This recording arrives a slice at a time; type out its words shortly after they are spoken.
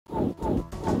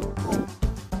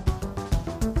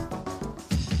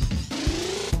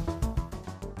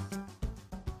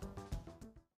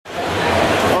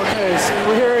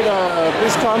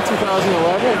BlizzCon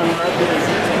 2011, and we're at the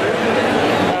ASUS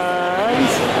and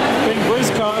in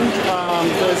BlizzCon,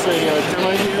 there's a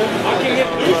demo here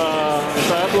of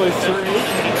Diablo III.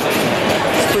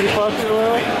 It's pretty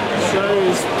popular, so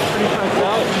it's pretty packed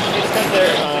out.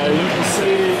 You can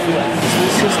see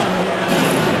this system here.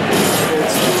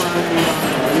 It's running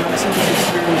Maximus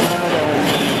Extreme-Z and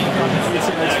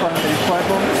GTX 585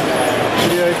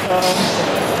 video card.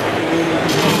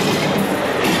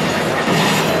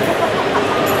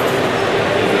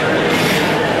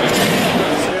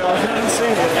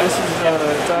 This is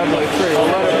Diablo 3. I'll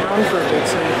let it run for a bit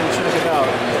so you can check it out.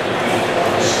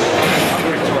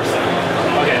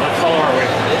 Okay, let's follow our way.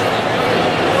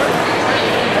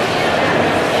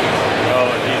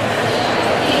 Oh, indeed.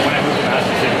 When I move the mouse,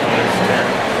 it's in there.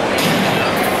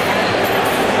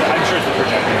 I'm sure it's a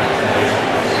projector.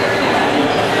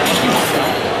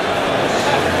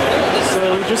 So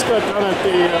we just got done at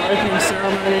the opening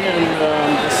ceremony, and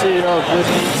the CEO of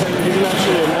BlizzCon said he didn't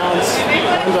actually announce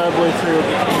Diablo 3 will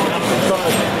be coming out, but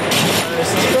I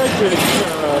suspect it should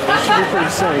be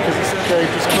pretty soon, because he said they're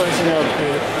just closing out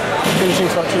the finishing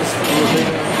touches for the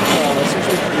video, so it should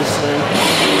be pretty soon.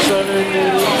 So this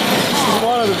is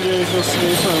one of the videos you'll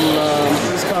see from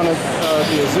BlizzCon at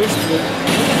the ASUS booth,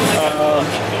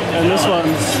 and this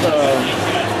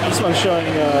one's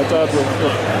showing Diablo 3,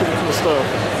 pretty cool stuff.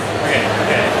 Okay.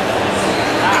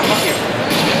 Ah, fuck you.